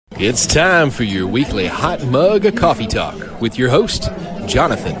It's time for your weekly hot mug of coffee talk with your host,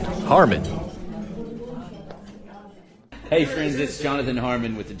 Jonathan Harmon. Hey friends, it's Jonathan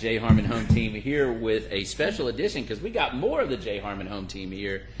Harmon with the J. Harmon Home Team here with a special edition because we got more of the J. Harmon Home Team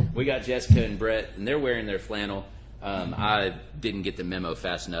here. We got Jessica and Brett, and they're wearing their flannel. I didn't get the memo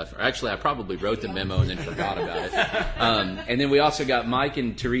fast enough. Or actually, I probably wrote the memo and then forgot about it. And then we also got Mike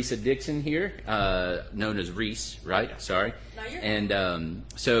and Teresa Dixon here, known as Reese, right? Yeah. Sorry. No, and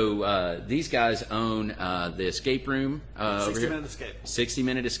so these guys own the escape room over here. 60-minute escape.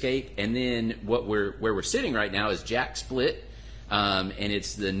 60-minute escape. And then where we're sitting right now is Jack Split. And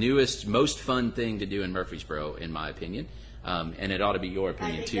it's the newest, most fun thing to do in Murfreesboro, in my opinion. And it ought to be your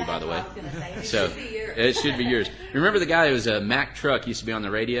opinion too, by the way. It should be yours. Remember the guy who was a Mack Truck used to be on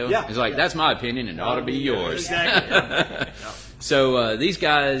the radio? Yeah. He's like, that's my opinion, and it ought to be yours. Exactly. So these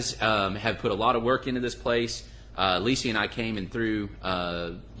guys have put a lot of work into this place. Lacey and I came in through.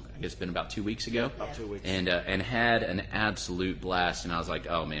 I guess it's been about 2 weeks ago. About 2 weeks. And had an absolute blast. And I was like,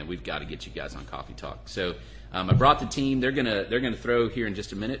 oh man, we've got to get you guys on Coffee Talk. So I brought the team. They're gonna throw here in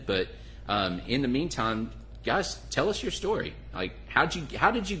just a minute, but in the meantime. Guys, tell us your story. Like, how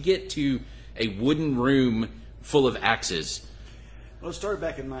did you get to a wooden room full of axes? Well, it started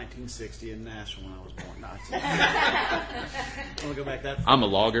back in 1960 in Nashville when I was born. I want to go back that far. I'm a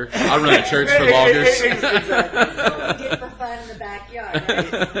logger. I run a church for loggers. Exactly. Get for fun in the backyard.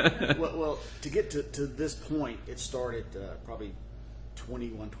 Right? Well, to get to this point, it started probably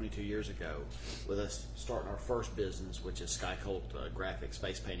 21, 22 years ago with us starting our first business, which is Sky Colt Graphics,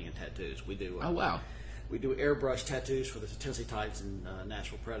 face painting and tattoos. We do. Oh wow. We do airbrush tattoos for the Tennessee Titans and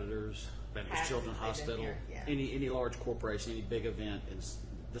Nashville Predators, Vanderbilt Children's Hospital, any large corporation, any big event in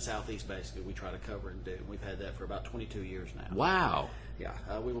the Southeast, basically, we try to cover and do. We've had that for about 22 years now. Wow. Yeah,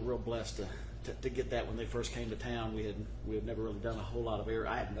 we were real blessed to get that when they first came to town. We had never really done a whole lot of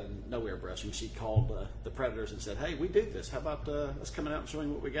I hadn't done no airbrushing. She called the Predators and said, "Hey, we do this. How about us coming out and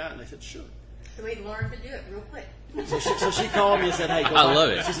showing what we got?" And they said, "Sure." So we learned to do it real quick. So she called me and said, "Hey, I love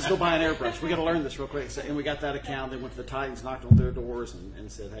it." She says, "Go buy an airbrush. We got to learn this real quick." So, and we got that account. They went to the Titans, knocked on their doors, and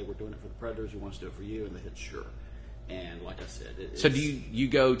said, "Hey, we're doing it for the Predators. We want us to do it for you." And they said, "Sure." And like I said, so do you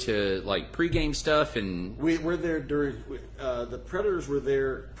go to like pregame stuff and we're there during the Predators were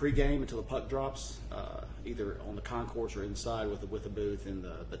there pregame until the puck drops, either on the concourse or inside with a booth. And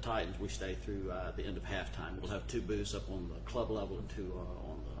the Titans we stay through the end of halftime. We'll have 2 booths up on the club level and 2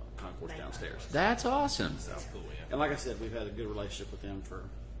 on the concourse downstairs. That's awesome. So, and like I said, we've had a good relationship with them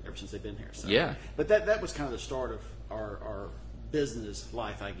ever since they've been here. So. Yeah. But that was kind of the start of our business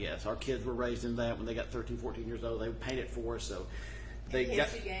life, I guess. Our kids were raised in that. When they got 13, 14 years old, they would paint it for us. So they got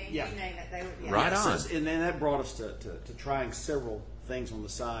games, you name it, they would. Right on. So, and then that brought us to trying several things on the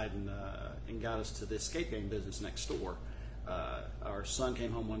side and got us to the escape game business next door. Our son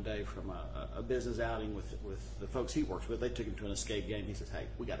came home one day from a business outing with the folks he works with. They took him to an escape game. He says, "Hey,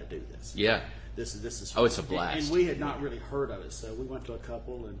 we got to do this. Yeah. This is fun." Oh, it's a blast. And we had not really heard of it, so we went to a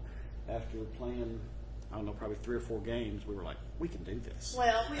couple, and after playing, I don't know, probably 3 or 4 games, we were like, we can do this.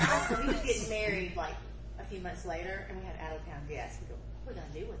 Well, we was getting married like a few months later, and we had out of town guests. We go, what are we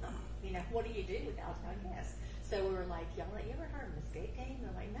gonna do with them? You know, what do you do with out of town guests? So we were like, y'all, you ever heard of an escape game? And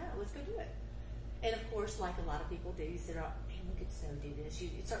they're like, no, let's go do it. And of course, like a lot of people do, you sit around, man, we could so do this. You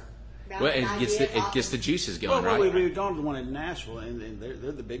start. Well, it gets the juices going, right? We've gone to the one in Nashville, and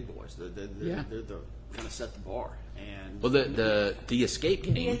they're the big boys. They're the kind of set the bar. And well, the escape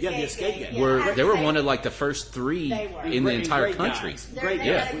game. The escape game. They were one of like the first 3 in the entire country. They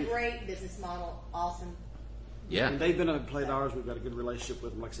had a great business model. Awesome. Yeah. And they've been able to play ours. We've got a good relationship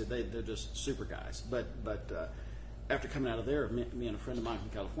with them. Like I said, they're just super guys. But after coming out of there, me and a friend of mine from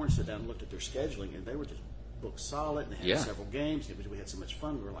California sat down and looked at their scheduling, and they were just booked solid, and they had several games. We had so much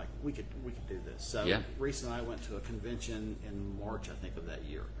fun. We were like, we could do this. So Reese and I went to a convention in March, I think, of that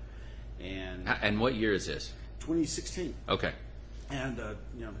year. And what year is this? 2016. Okay. And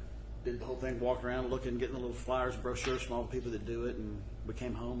did the whole thing, walked around looking, getting the little flyers, brochures from all the people that do it, and we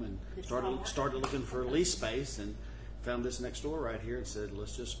came home and started looking for lease space, and found this next door right here, and said,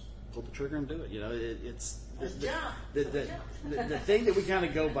 let's just pull the trigger and do it. You know, it's the thing that we kind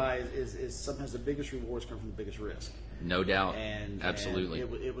of go by is sometimes the biggest rewards come from the biggest risk. No doubt. And absolutely,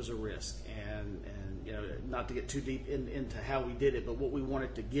 it was a risk, and you know, not to get too deep into how we did it, but what we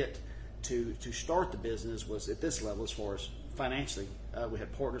wanted to get to start the business was at this level as far as financially. We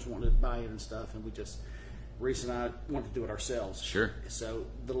had partners wanting to buy in and stuff, and Reese and I wanted to do it ourselves. Sure. So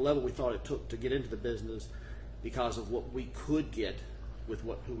the level we thought it took to get into the business, because of what we could get with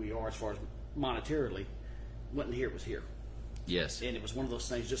who we are as far as monetarily, wasn't here, it was here. Yes. And it was one of those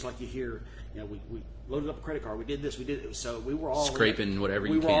things, just like you hear, we loaded up a credit card, we did this, we did it. So we were all Scraping in. whatever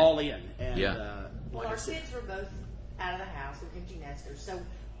we you were can. all in. And, Yeah. Well, our kids were both out of the house with empty nesters, so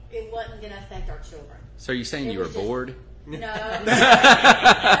it wasn't going to affect our children. So are you saying you were bored? No.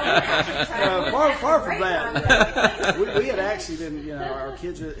 Far from that. We had actually been, our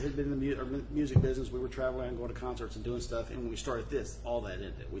kids had been in the music business. We were traveling and going to concerts and doing stuff. And when we started this, all that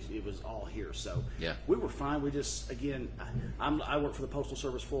ended. It was all here. So yeah. We were fine. We just, again, I work for the Postal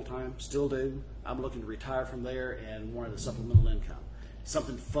Service full time, still do. I'm looking to retire from there and wanted a supplemental income.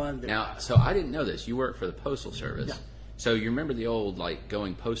 Something fun. Now, so I didn't know this. You work for the Postal Service. Yeah. So you remember the old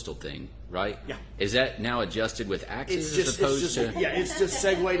going postal thing, right? Yeah. Is that now adjusted with Axis It's as opposed just, to? yeah, it's just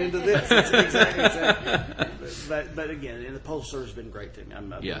segued into this. It's exactly. But again, and the Postal Service has been great to me. I've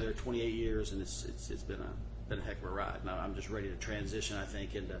been there 28 years, and it's been a heck of a ride. Now I'm just ready to transition, I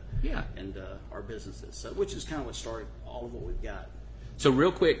think, into our businesses. So, which is kind of what started all of what we've got. So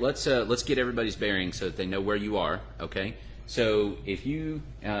real quick, let's get everybody's bearings so that they know where you are. Okay. So if you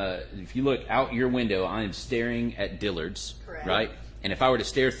look out your window, I am staring at Dillard's, Correct. right? And if I were to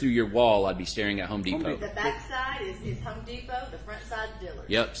stare through your wall, I'd be staring at Home Depot. The back side is Home Depot. The front side is Dillard's.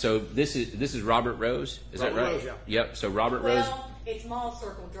 Yep. So this is Robert Rose. Is that right? Rose, yeah. Yep. So Robert Rose. Well, it's Mall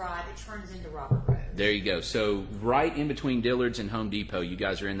Circle Drive. It turns into Robert Rose. There you go. So right in between Dillard's and Home Depot, you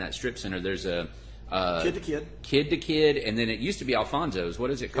guys are in that strip center. There's a Kid to Kid, and then it used to be Alfonso's. What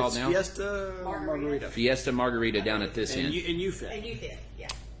is it called now? Fiesta Margarita. Fiesta Margarita down at this end. And you fit. And you fit, yeah.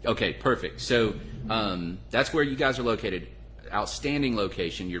 Okay, perfect. So that's where you guys are located. Outstanding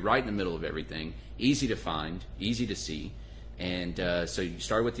location. You're right in the middle of everything. Easy to find, easy to see. And so you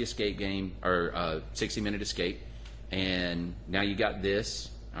started with the escape game, or 60-minute escape, and now you got this.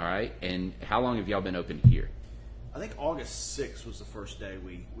 All right. And how long have y'all been open here? I think August 6th was the first day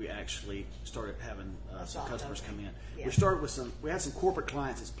we actually started having some customers come in. Yeah. We had some corporate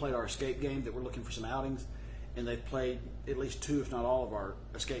clients that's played our escape game that were looking for some outings, and they've played at least 2, if not all, of our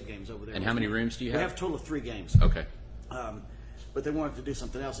escape games over there. And how many rooms do you have? We have a total of 3 games. Okay. But they wanted to do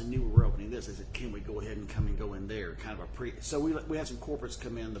something else and knew we were opening this. They said, "Can we go ahead and come and go in there?" Kind of a pre. So we had some corporates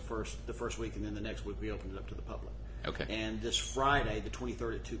come in the first week, and then the next week we opened it up to the public. Okay. And this Friday, the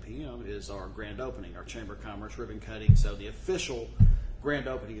 23rd at 2 p.m. is our grand opening, our Chamber of Commerce ribbon cutting. So the official grand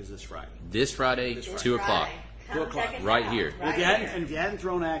opening is this Friday. This Friday, 2 o'clock. Come 2 o'clock, check us right out. here. And if you hadn't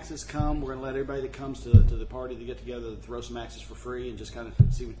thrown axes, come. We're going to let everybody that comes to the party to get together to throw some axes for free and just kind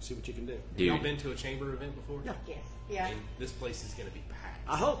of see what you can do. Dude. Y'all been to a chamber event before? Yeah. Yes. Yeah. And this place is going to be packed.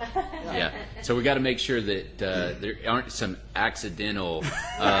 I hope. Yeah. So we got to make sure that there aren't some accidental. No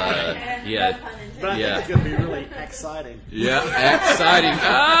Yeah. pun intended. But I Yeah. think it's going to be really exciting. Yeah. Exciting.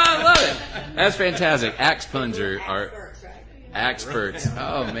 I love it. That's fantastic. Axe puns are Experts, right? experts.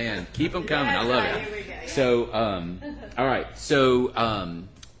 Oh man, keep them coming. I That's love right. it. Here we go. Yeah. So, all right. So,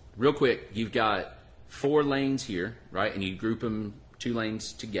 real quick, you've got 4 lanes here, right? And you group them 2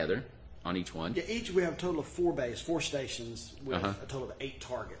 lanes together on each one. Yeah, we have a total of 4 bays, 4 stations with a total of 8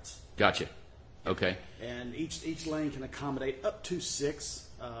 targets. Gotcha. Okay. And each lane can accommodate up to 6.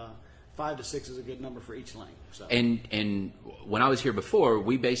 5 to 6 is a good number for each lane. So. And when I was here before,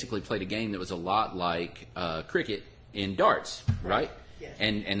 we basically played a game that was a lot like cricket in darts, right? Yes.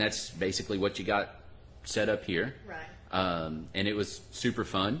 And that's basically what you got set up here. Right. And it was super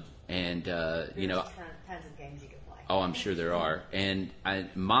fun. And There's tons of games you can play. Oh, I'm sure there are. And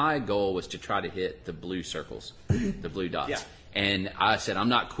my goal was to try to hit the blue circles, the blue dots. Yeah. And I said, I'm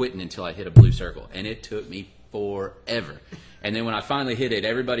not quitting until I hit a blue circle. And it took me forever. And then when I finally hit it,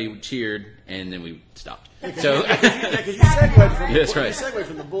 everybody cheered, and then we stopped. So, Yeah, because you segued from, That's right. you segued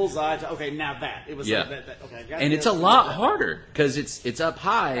from the bullseye to, okay, now that. It was Yeah. like that. Okay, and it's a lot harder because it's up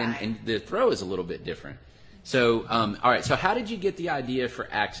high, and the throw is a little bit different. So, all right. So, how did you get the idea for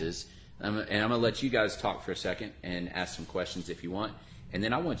axes? And I'm going to let you guys talk for a second and ask some questions if you want. And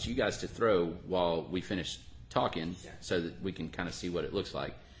then I want you guys to throw while we finish talking so that we can kind of see what it looks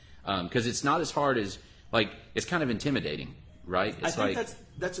like. Because it's not as hard as, it's kind of intimidating, right? It's I think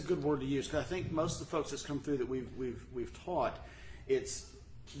that's a good word to use, because I think most of the folks that's come through that we've taught, it's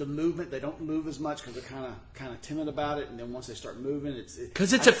the movement. They don't move as much because they're kind of timid about it, and then once they start moving,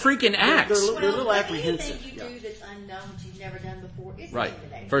 because it's a freaking axe. They're a little apprehensive. Anything you do that's unknown, that you've never done before, is Right.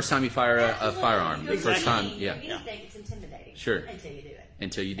 intimidating. First time you fire a Absolutely. firearm. You go First time, shooting, yeah. Anything, it's intimidating. Sure. Until you do it.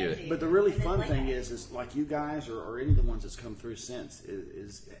 Until you do it. But the really And then fun play thing that. is like you guys or any of the ones that's come through since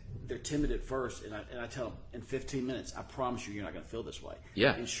is they're timid at first, and I tell them in 15 minutes, I promise you're not going to feel this way.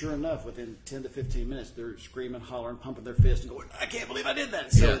 Yeah. And sure enough, within 10 to 15 minutes, they're screaming, hollering, pumping their fist, and going, I can't believe I did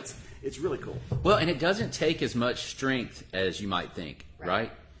that. So Yeah. it's really cool. Well, and it doesn't take as much strength as you might think,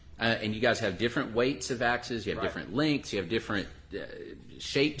 right? And you guys have different weights of axes. You have different lengths. You have different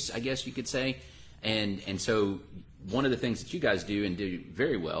shapes, I guess you could say. And so one of the things that you guys do and do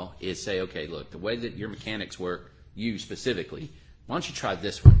very well is say, okay, look, the way that your mechanics work, you specifically, why don't you try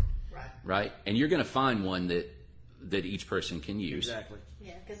this one? Right? And you're going to find one that each person can use. Exactly.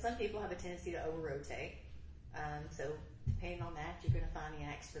 Yeah, because some people have a tendency to over-rotate. So depending on that, you're going to find the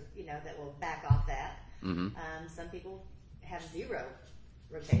axe that will back off that. Mm-hmm. Some people have zero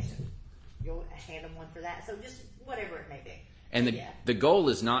rotation. You'll hand them one for that. So just whatever it may be. And the goal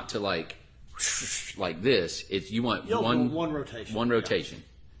is not to like this. It's you want one rotation. One rotation.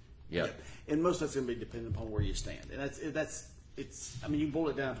 Yep. And most of that's going to be dependent upon where you stand. And it's. I mean, you boil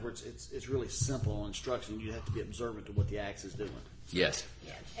it down to where it's really simple instruction. You have to be observant to what the axe is doing. Yes.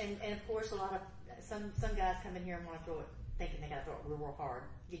 Yeah, and of course, a lot of some guys come in here and want to throw it, thinking they got to throw it real hard.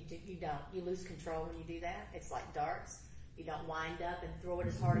 You don't. You lose control when you do that. It's like darts. You don't wind up and throw it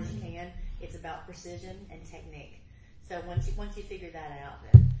as hard as you can. It's about precision and technique. So once you figure that out,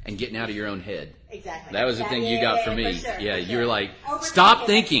 then And getting out of your own head. exactly. That was the thing you got from me. For sure, Yeah, for you were sure. like, Overthinking stop it.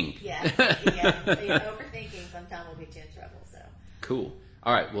 thinking. Yeah, overthinking sometimes will get you in trouble. So Cool.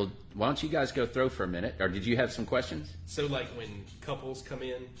 All right. Well, why don't you guys go throw for a minute? Or did you have some questions? So, like when couples come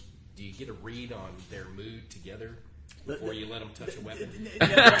in, do you get a read on their mood together before you let them touch a weapon?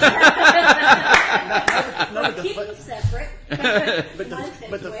 keep them separate.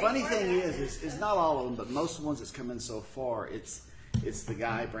 But the funny thing is not all of them, but most of the ones that's come in so far, it's the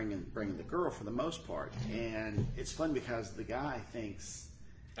guy bringing the girl for the most part, and it's fun because the guy thinks,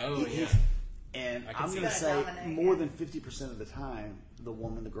 Oh, yeah. and I can I'm see going to that. say Dominate, more yeah. than 50% of the time, the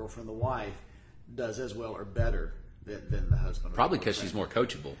woman, the girlfriend, the wife does as well or better than the husband. or Probably the because she's more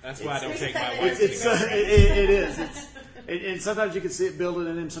coachable. That's why I don't take my It's- wife. it is. And sometimes you can see it building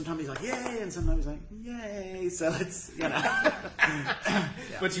in him. Sometimes he's like, yay, and sometimes he's like, yay. So it's,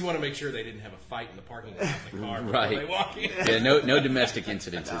 But you want to make sure they didn't have a fight in the parking lot of the car before Right. they walk in. Yeah, no domestic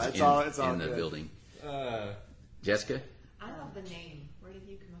incidences No, it's all in the good. building. Uh, Jessica? I love the name. Where did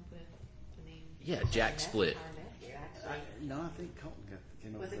you come up with the name? Yeah, Jack Split. no, I think Colton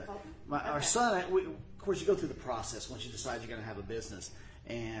came up Was with it that. Colton? Our Okay. son, of course, you go through the process once you decide you're going to have a business,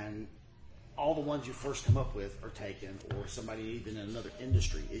 and all the ones you first come up with are taken, or somebody even in another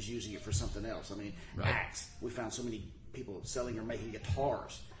industry is using it for something else. I mean, Right. axe. We found so many people selling or making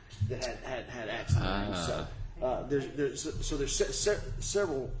guitars that had axe in their names. So there's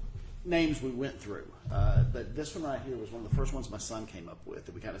several names we went through, but this one right here was one of the first ones my son came up with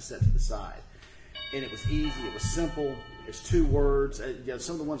that we kind of set to the side. And it was easy. It was simple. It's 2 words.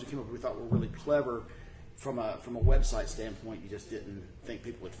 Some of the ones we came up with we thought were really clever. From a website standpoint, you just didn't think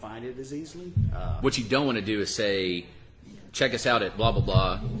people would find it as easily. What you don't want to do is say, check us out at blah, blah,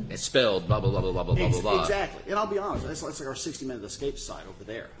 blah. It's spelled blah, blah, blah, blah, blah, blah, blah, blah. Exactly. And I'll be honest, it's like our 60-minute escape site over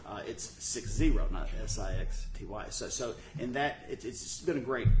there. It's 60, not SIXTY. So in that, it's been a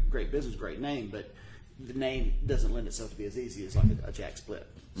great business, great name, but the name doesn't lend itself to be as easy as like a Jack Split.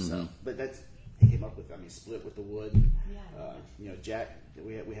 So, but that's he came up with. I mean, split with the wood. Jack.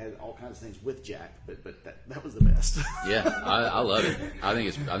 We had all kinds of things with Jack, but that was the best. Yeah, I love it. I think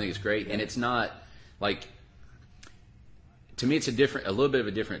it's great, and it's not like, to me, it's a little bit of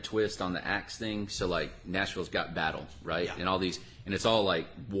a different twist on the axe thing. So like Nashville's got Battle, right, Yeah. and all these, and it's all like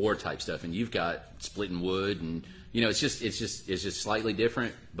war type stuff, and you've got splitting wood, and it's just slightly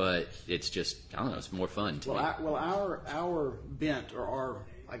different, but it's just, I don't know, it's more fun to me. Our bent or our,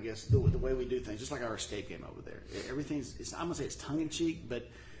 I guess, the way we do things, just like our escape game over there. Everything's, I'm gonna say it's tongue in cheek, but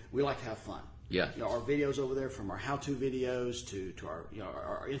we like to have fun. Yeah. Our videos over there, from our how-to videos to our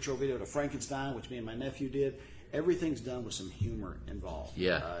our intro video to Frankenstein, which me and my nephew did. Everything's done with some humor involved.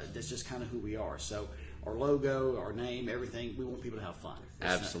 Yeah. That's just kind of who we are. So our logo, our name, everything, we want people to have fun.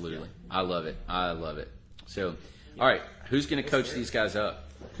 Absolutely, I love it. So, all right, who's going to coach these guys up?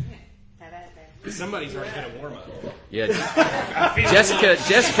 Have at it there. somebody's already got a warm up. Yeah,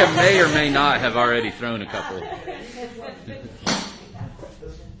 Jessica may or may not have already thrown a couple.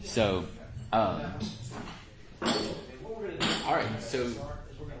 So, all right. So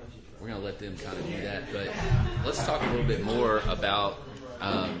we're gonna let them kind of do that, but let's talk a little bit more about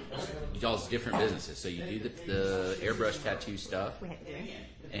y'all's different businesses. So you do the airbrush tattoo stuff, We have to do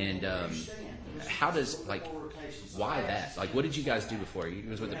it. and how does why that? Like, what did you guys do before? You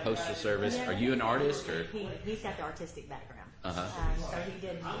was with the Postal Service. Are you an artist or? He's got the artistic background. Uh-huh. So he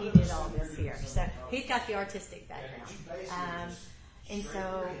did all this here. So he's got the artistic background. And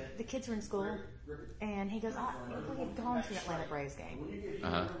so the kids were in school, and he goes, we had gone to an Atlanta Braves game.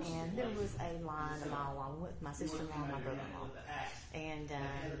 Uh-huh. And there was a line a mile long with my sister-in-law and my brother-in-law. And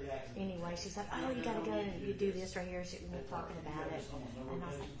anyway, anyway, she's like, oh, you got to go and you do this right here. We were talking about it. And I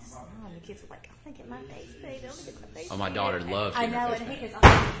was like, Mom, the kids were like, I want to get my face painted. I want to get my face painted. Oh, my daughter loves I getting her know, face and he painted. goes,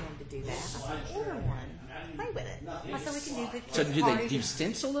 I'm asking him to do that. I was like, order one. Play with it. I said, we can do the So do parties you and-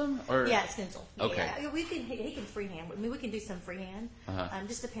 stencil them? Or? Yeah, it's stencil. Okay. Yeah, we can. He can freehand. I mean, we can do some freehand.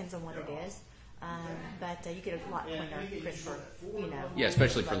 Just depends on what it is. But you get a lot cleaner, crisper. You know. Yeah,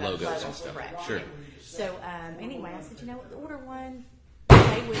 especially for Logo, logos and stuff. correct. Sure. So anyway, I said, you know what? Order one.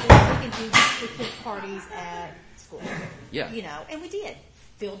 Play with it. We can do the kids' parties at school. Yeah. You know, and we did.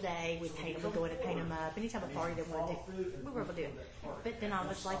 Field day, we paint them, we go in and paint them up. Anytime a party they want to do, we were able to do it. But then I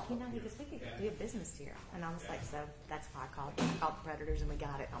was like, you know, he goes, we could do a business here. And I was like, so that's why I called the Predators and we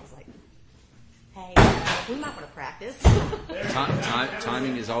got it. And I was like, hey, we might want to practice.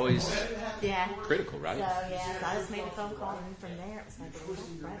 Timing is always Yeah. critical, right? So, yeah, so I just made a phone call, and from there, it was like, well,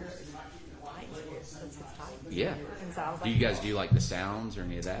 Predators. Let's get tight. Yeah. And so I was Do like, you guys do like the sounds or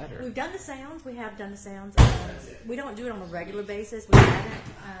any of that? Or? we've done the sounds. We have done the sounds. We don't do it on a regular basis. We haven't.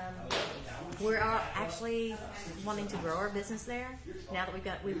 We're actually wanting to grow our business there. Now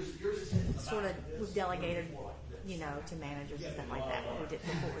that we've delegated, you know, to managers and stuff like that. What we did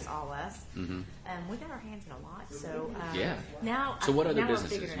before it was all us. Mm-hmm. We got our hands in a lot. So Yeah. Now, So what other now we're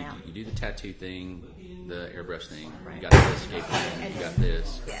businesses? figuring it out. You do the tattoo thing, the airbrush thing. Right. You got this escape thing. And You got then-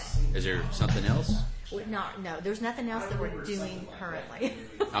 this. Yes. Is there something else? No, there's nothing else that we're doing currently.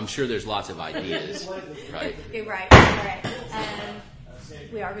 I'm sure there's lots of ideas, right? You're right. Correct.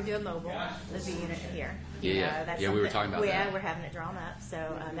 We are going to do a mobile living unit here. You Yeah, know, yeah. that's Yeah, we were something- talking about Yeah, that. we're having it drawn up. So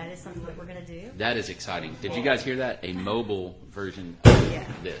that is something that we're going to do. That is exciting. Did you guys hear that? A mobile version of Yeah.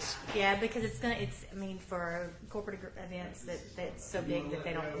 this. Yeah, because I mean, for corporate events that's so big that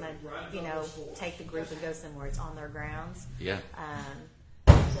they don't want to, you know, take the group and go somewhere. It's on their grounds. Yeah.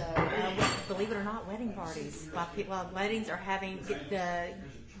 Believe it or not, wedding parties. While weddings are the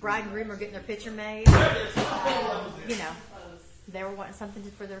bride and groom are getting their picture made, you know, they were wanting something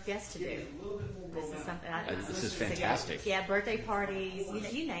for their guests to do. This is something. This is fantastic. Yeah, birthday parties,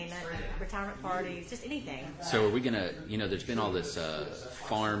 you name it, retirement parties, just anything. So are we going to, you know, there's been all this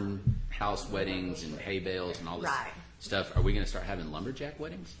farmhouse weddings and hay bales and all this Right. stuff. Are we going to start having lumberjack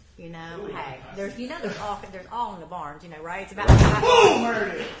weddings? You know, hey, there's all in the barns, you know, right? It's about oh,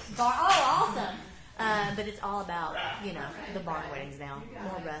 awesome. But it's all about, you know, the barn weddings now.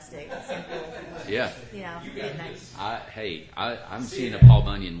 More rustic, simple. Yeah. You know, getting nice. I'm seeing a Paul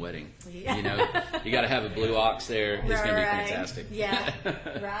Bunyan wedding. Yeah. You know, you got to have a blue ox there. It's going to be Right. fantastic. Yeah,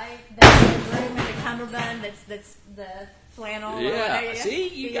 right. The groom and the cummerbund. That's the flannel. Yeah. See,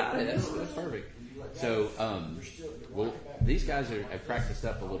 you got it. That's perfect. So, well, these guys have practiced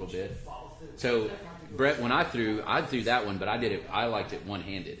up a little bit. So, Brett, when I threw that one, but I liked it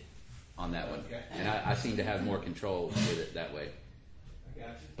one-handed on that one. And I seem to have more control with it that way.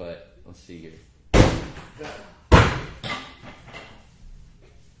 But, let's see here.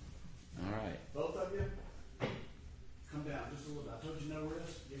 All right. Both of you, come down just a little bit. I told you no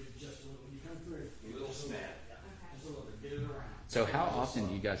risk. Give it just a little. When you come through, a little snap. Just a little bit. Get it around. So how often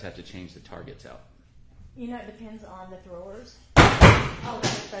do you guys have to change the targets out? You know, it depends on the throwers. Oh,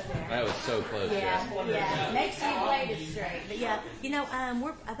 that's so there. That was so close, Jess. Yeah. Make sure your blade is straight. But yeah, you know,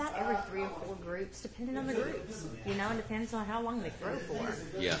 we're about every 3 or 4 groups, depending on the groups. You know, it depends on how long they throw for.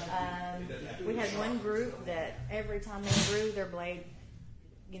 Yeah. We had one group that every time they threw their blade,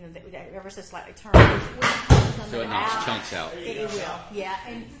 you know, they ever so slightly turned. So it knocks chunks out. It will, yeah.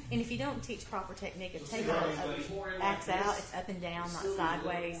 And if you don't teach proper technique of taking an axe out, it's up and down, not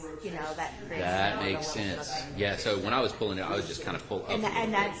sideways. You know, that creates That makes sense. Yeah, so when I was pulling it, I would just kind of pull up.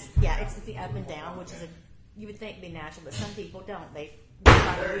 and that's it's the up and down, which is you would think be natural, but some people don't. They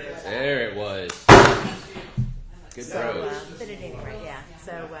try to do it. There it was. Good So, throw. but at any rate, yeah.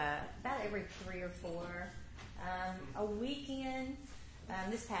 So about every 3 or 4. A weekend.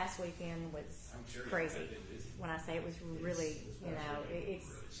 This past weekend was crazy. When I say it was really, you know,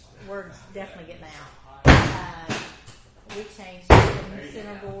 word's definitely getting out. We changed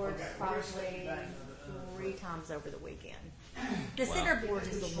center boards probably 3 times over the weekend. The center boards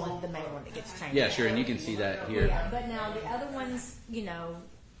is the main one that gets changed. Yeah, sure, and you can see that here. Yeah, but now the other ones, you know,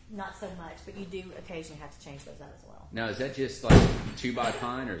 not so much, but you do occasionally have to change those out as well. Now, is that just like 2 by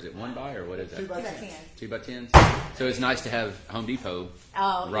pine, or is it 1 by, or what is that? 2 by 10. 2 by 10s? So it's nice to have Home Depot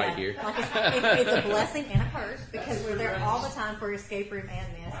right here. Like it's a blessing and a curse because we're there all the time for escape room and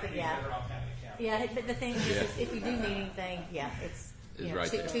this. But yeah. But the thing is, if you do need anything, it's It's know,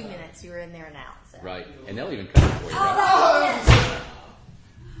 right there. 2 minutes, you're in there and out. So. Right, and they'll even cover for you. Right?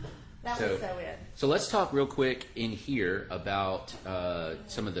 Oh, That was so it. So let's talk real quick in here about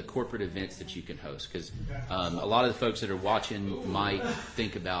some of the corporate events that you can host, because a lot of the folks that are watching might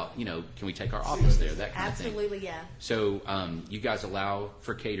think about, can we take our office there, that kind of thing. Absolutely, yeah. So you guys allow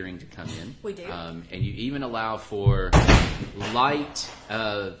for catering to come in. We do. And you even allow for light,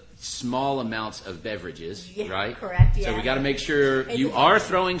 small amounts of beverages, Yeah, right? correct, So yeah. we got to make sure you are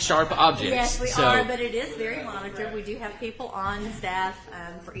throwing sharp objects. Yes, we So- are, but it is very monitored. We do have people on staff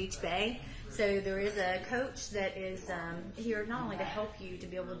for each bay. So there is a coach that is here not only to help you to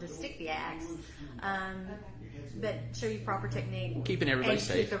be able to stick the axe, but show you proper technique. Keeping everybody and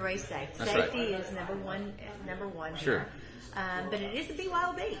safe. Keep the race safe. That's Safety right. is number one Sure. here. But it is a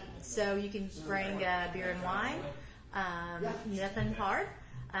BYOB, so you can bring beer and wine, nothing hard.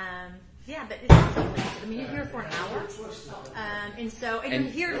 Yeah, but it's also limited. I mean, you're here for an hour, and you're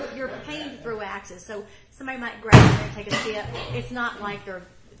here. You're paying to throw axes, so somebody might grab it and take a sip. It's not like they're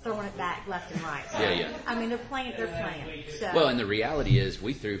throwing it back left and right. So, Yeah. I mean, they're playing. So. Well, and the reality is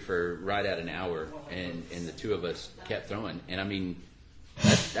we threw for right at an hour, and the two of us kept throwing. And I mean,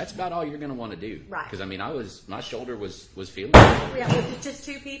 that's about all you're going to want to do. Right. Because I mean, my shoulder was feeling it. Yeah, with just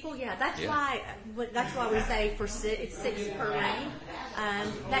two people. Yeah, that's Yeah. why we say it's 6 per lane.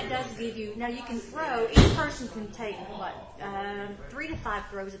 That does give you. Now you can throw. Each person can take 3 to 5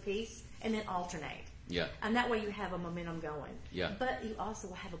 throws apiece, and then alternate. Yeah. And that way you have a momentum going. Yeah. But you also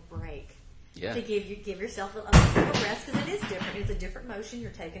will have a break. Yeah. To give yourself a rest, because it is different. It's a different motion.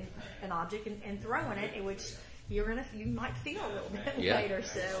 You're taking an object and throwing it, in which you might feel a little bit Yeah. later.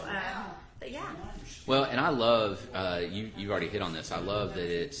 So, but yeah. Well, and I love you already hit on this. I love that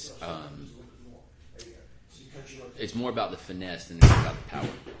it's more about the finesse than it is about the power.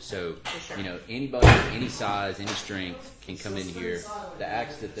 So, For sure. anybody, any size, any strength can come in here. The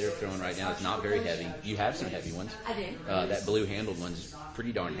axe that they're throwing right now is not very heavy. You have some heavy ones. I do. That blue-handled one's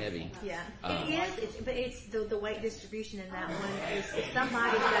pretty darn heavy. Yeah, but it's the weight distribution in that one. If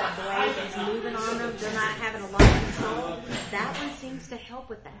somebody's got a blade that's moving on them, they're not having a lot of control. That one seems to help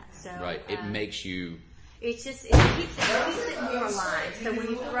with that. So Right. It makes you. it keeps it more aligned. So when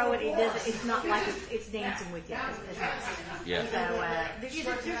you throw it, it's not like it's dancing with you. It's not. Yeah. So there's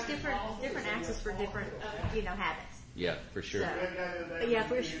different axes for different habits. Yeah, for sure. So, but yeah,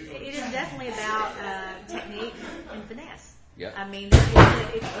 it is definitely about technique and finesse. Yeah. I mean,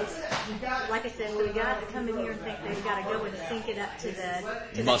 it's like I said, for the guys that come in here and think they've got to go and sync it up to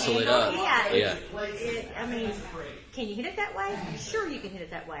the Muscle it handle, up. Yeah. I mean, can you hit it that way? Sure, you can hit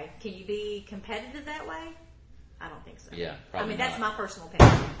it that way. Can you be competitive that way? I don't think so. Yeah, I mean, probably that's not. my personal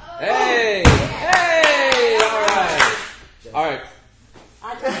opinion. Hey! All right.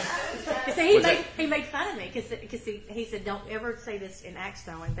 He made fun of me because he said, don't ever say this in axe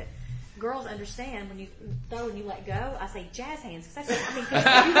throwing, but girls understand when you throw and you let go. I say jazz hands because you let go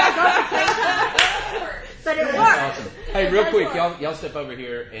at the same time. But it works. Awesome. Hey, It real does quick, work. y'all step over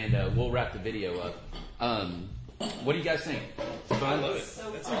here and we'll wrap the video up. What do you guys think? Fun? I love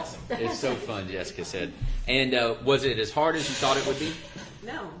it. That's awesome. It's so fun, Jessica said. And was it as hard as you thought it would be?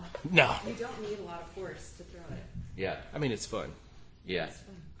 No, No. you don't need a lot of force to throw it. Yeah. I mean, it's fun. Yeah.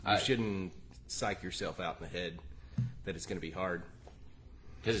 You shouldn't psych yourself out in the head that it's going to be hard.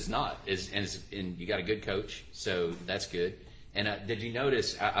 Because it's not. And you got a good coach, so that's good. And did you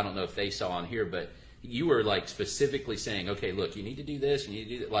notice, I don't know if they saw on here, but you were like specifically saying, okay, look, you need to do this, you need to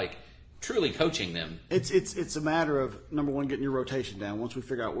do that, like truly coaching them. It's a matter of, number one, getting your rotation down. Once we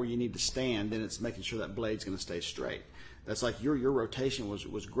figure out where you need to stand, then it's making sure that blade's going to stay straight. That's like your rotation was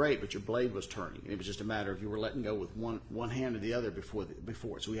great, but your blade was turning. It was just a matter of you were letting go with one hand or the other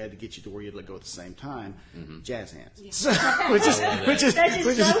before. So we had to get you to where you'd let go at the same time. Jazz hands. So, which is That's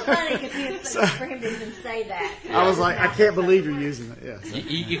just so funny because for him to even say that. I was like, I can't believe you're using it. Yeah.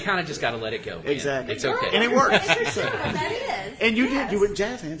 You kind of just got to let it go. man. Exactly. It's okay. And it works. For sure, that is. And you Yes. did. You went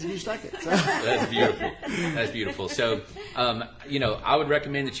jazz hands and you stuck it. So. That's beautiful. That's beautiful. So, I would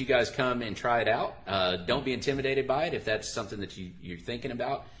recommend that you guys come and try it out. Don't be intimidated by it if that's something that you're thinking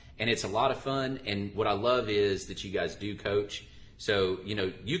about. And it's a lot of fun. And what I love is that you guys do coach. So,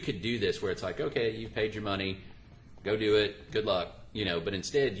 you could do this where it's like, okay, you've paid your money, go do it, good luck. But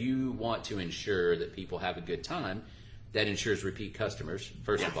instead you want to ensure that people have a good time. That ensures repeat customers,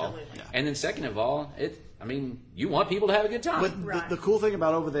 first of all. Absolutely. Yeah. And then second of all, you want people to have a good time. But Right. the cool thing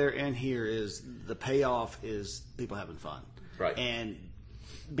about over there and here is the payoff is people having fun. Right. And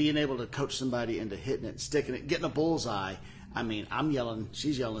being able to coach somebody into hitting it, sticking it, getting a bullseye. I mean, I'm yelling,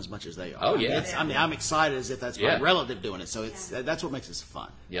 she's yelling as much as they are. Oh, yeah. I'm excited as if that's Yeah. my relative doing it. So that's what makes this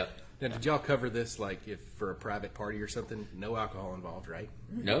fun. Yep. Now, did y'all cover this like if for a private party or something? No alcohol involved, right?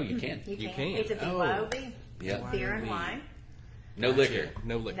 No, you can't. You You can. can. It's a Oh. BYOB. Yeah. Beer and wine. No liquor.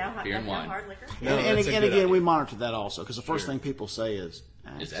 No liquor. No, hot, Beer and no wine. hard liquor. No, and that's a again, good idea. we monitor that also because the first thing people say is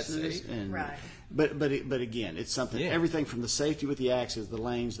Is that axes, safe? and Right. but again, it's something. Yeah. Everything from the safety with the axes, the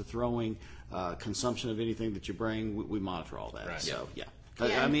lanes, the throwing, consumption of anything that you bring, we monitor all that. Right. So yeah.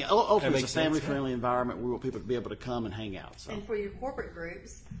 Yeah. I mean, ultimately, makes it's a sense, family-friendly environment. We want people to be able to come and hang out. So. And for your corporate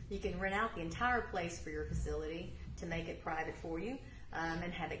groups, you can rent out the entire place for your facility to make it private for you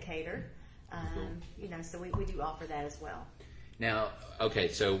and have it catered. You know, so we do offer that as well. Now, okay,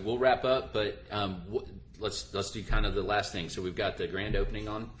 so we'll wrap up, but let's do kind of the last thing. So we've got the grand opening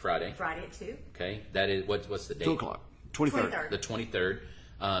on Friday. Friday at 2. Okay, that is what's the date? 2:00, 23rd. 23rd. The 23rd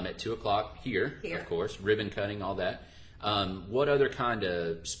at 2:00 here, Here. of course. Ribbon cutting, all that. What other kind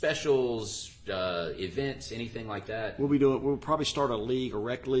of specials, events, anything like that? We'll probably start a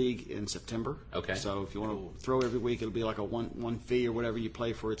rec league in September. Okay. So if you want to throw every week, it'll be like a one fee or whatever you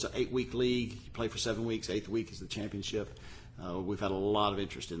play for. It's an 8-week league. You play for 7 weeks. 8th week is the championship. We've had a lot of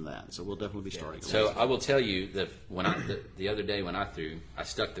interest in that, so we'll definitely be starting. So I will tell you that when the other day when I threw, I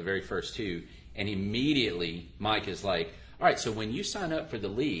stuck the very first two, and immediately Mike is like, "All right, so when you sign up for the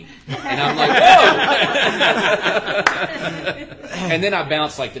league," and I'm like, "Whoa!" And then I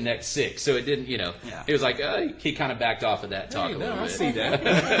bounced like the next 6, so it didn't, Yeah. It was like he kind of backed off of that talk Hey, a no, little I bit. see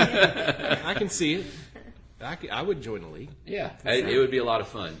that. I can see it. I would join the league. Yeah, it would be a lot of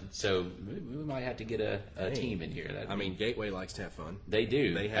fun. So we might have to get a team in here. I mean, Gateway likes to have fun. they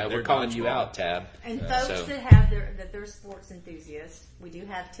do. they have We're their calling you dodgeball. out, Tab. And folks so- that have that they're sports enthusiasts, we do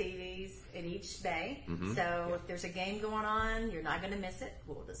have TVs in each bay. Mm-hmm. So if there's a game going on, you're not going to miss it.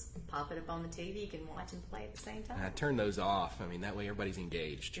 We'll just pop it up on the TV. You can watch and play at the same I time. turn those off. I mean, that way everybody's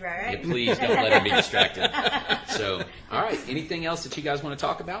engaged. Right? Yeah, please don't let him be distracted. So, all right. Anything else that you guys want to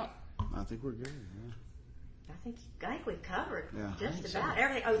talk about? I think we're good. Yeah. I think we've covered Yeah, I just think so. about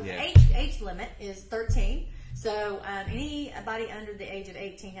everything. Oh, Yeah. age limit is 13. So anybody under the age of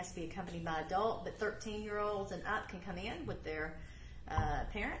 18 has to be accompanied by adult, but 13-year-olds and up can come in with their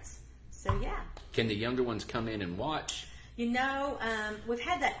parents. So yeah. Can the younger ones come in and watch? We've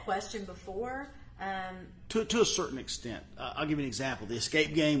had that question before. To a certain extent. I'll give you an example. The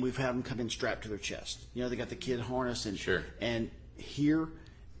escape game, we've had them come in strapped to their chest. They got the kid harness and Sure. And here,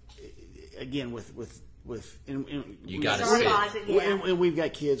 again, with You gotta Sorry, sit. guys, yeah. and we've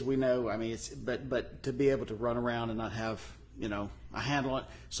got kids. We know. I mean, but to be able to run around and not have a handle on it.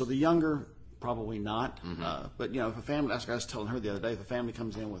 So the younger, probably not. Mm-hmm. But if a family, that's what I was telling her the other day. If a family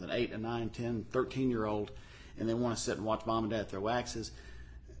comes in with an 8, a 9, 10, 13-year-old, and they want to sit and watch mom and dad throw axes,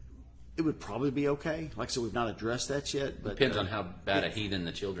 it would probably be okay. Like I said, we've not addressed that yet. But Depends on how bad a heathen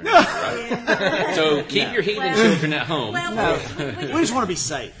the children are, right? So keep your heathen children at home. we just want to be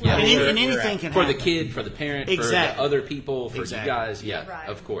safe. Yeah. and, Sure. and anything can For the happen. kid, for the parent, for Exactly. the other people, for Exactly. you guys. Yeah, Right.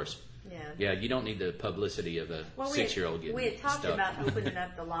 of course. Yeah. Yeah, you don't need the publicity of a Well, 6-year-old getting we had talked stuck. about opening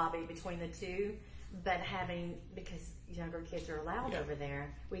up the lobby between the two, but because younger kids are allowed over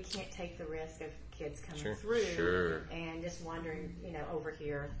there, we can't take the risk of kids coming Sure. through Sure. and just wandering, over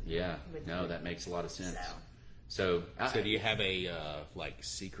here. Yeah, With- no, that makes a lot of sense. So. So, So do you have a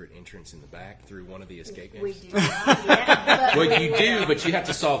secret entrance in the back through one of the escape games? We do not yet, but well, we you will. do, but you have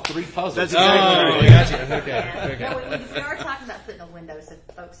to solve 3 puzzles. That's exactly right. gotcha. Okay. Yeah. No, we are talking about putting a window so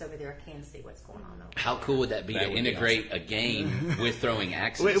folks over there can see what's going on. How cool would that be That to would be integrate a game with throwing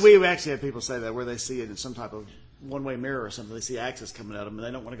axes? We've actually had people say that where they see it in some type of one-way mirror or something. They see axes coming at them, and they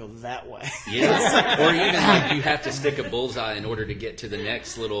don't want to go that way. Yes. Or even like you have to stick a bullseye in order to get to the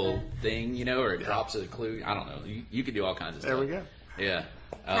next little thing, or it drops a clue. I don't know. You could do all kinds of There stuff. we go. Yeah.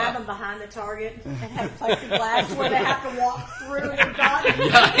 Have them behind the target and have plexiglass where they have to walk through and dodge.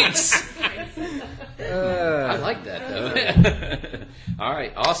 Yikes. I like that, though. All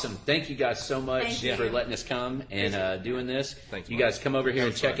right. Awesome. Thank you guys so much Thank you. for letting us come and doing this. Thanks, you Mike. guys come over here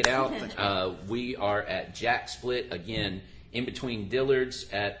and check it out. We are at Jack Split, again, in between Dillard's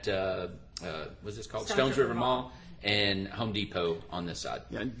at, what's this called? Stones River Mall and Home Depot on this side.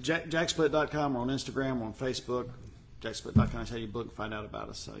 Yeah, jacksplit.com. We're on Instagram. We're on Facebook. Jacksplit.com is how you book and find out about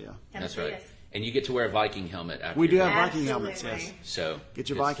us. So, yeah. Come That's see right. us. And you get to wear a Viking helmet after We do you're have done. Viking helmets, Absolutely. yes. So Get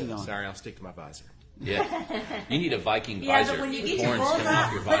your good Viking stuff. on. Sorry, I'll stick to my visor. Yeah. You need a Viking Yeah, visor. but when you get with your horns coming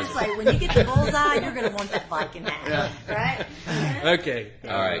off bullseye, your put it visor. this way, when you get the bullseye, you're going to want that Viking hat, right? Okay.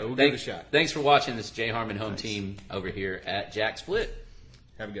 All right. We'll give it a shot. Thanks for watching this Jay Harmon home team over here at Jack Split.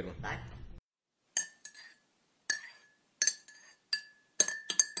 Have a good one. Bye.